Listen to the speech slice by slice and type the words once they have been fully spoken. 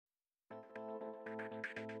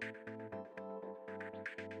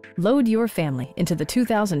Load your family into the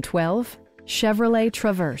 2012 Chevrolet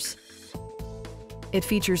Traverse. It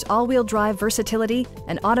features all-wheel drive versatility,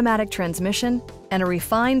 an automatic transmission, and a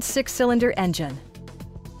refined 6-cylinder engine.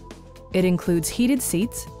 It includes heated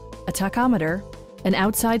seats, a tachometer, an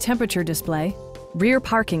outside temperature display, rear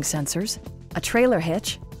parking sensors, a trailer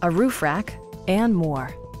hitch, a roof rack, and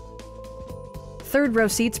more. Third-row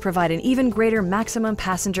seats provide an even greater maximum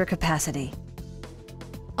passenger capacity.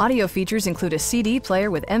 Audio features include a CD player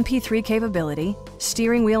with MP3 capability,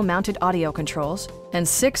 steering wheel mounted audio controls, and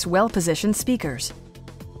 6 well-positioned speakers.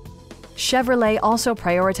 Chevrolet also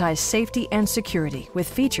prioritized safety and security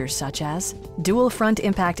with features such as dual front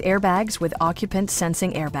impact airbags with occupant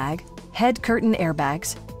sensing airbag, head curtain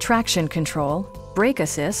airbags, traction control, brake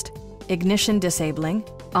assist, ignition disabling,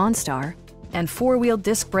 OnStar, and 4-wheel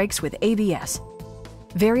disc brakes with ABS.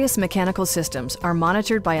 Various mechanical systems are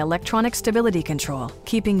monitored by electronic stability control,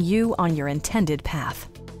 keeping you on your intended path.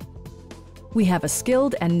 We have a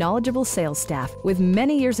skilled and knowledgeable sales staff with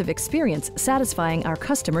many years of experience satisfying our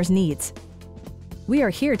customers' needs. We are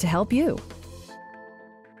here to help you.